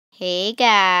Hey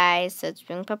guys, so it's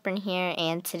Spring Pepper here,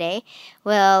 and today,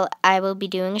 I will be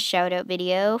doing a shout out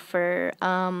video for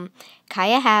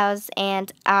Kiaya Howes,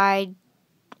 and Kiaya,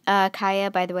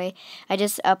 by the way, I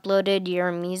just uploaded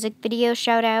your music video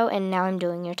shout out, and now I'm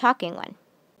doing your talking one.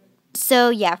 So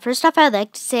yeah, first off, I'd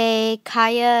like to say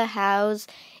Kiaya Howes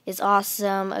is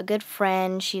awesome, a good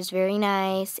friend. She's very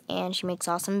nice, and she makes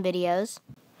awesome videos.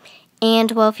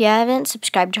 And, if you haven't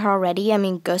subscribed to her already,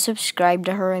 go subscribe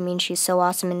to her. She's so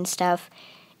awesome and stuff.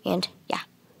 And, yeah.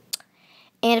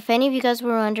 And if any of you guys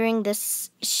were wondering,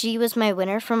 she was my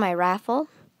winner for my raffle.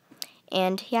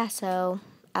 And, yeah, so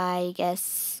I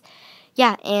guess,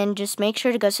 yeah. And just make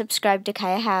sure to go subscribe to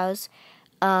Kiaya Howes.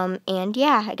 And,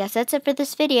 yeah, I guess that's it for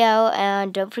this video.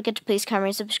 And don't forget to please comment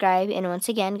and subscribe. And once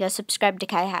again, go subscribe to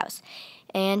Kiaya Howes.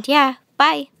 And, yeah,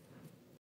 bye.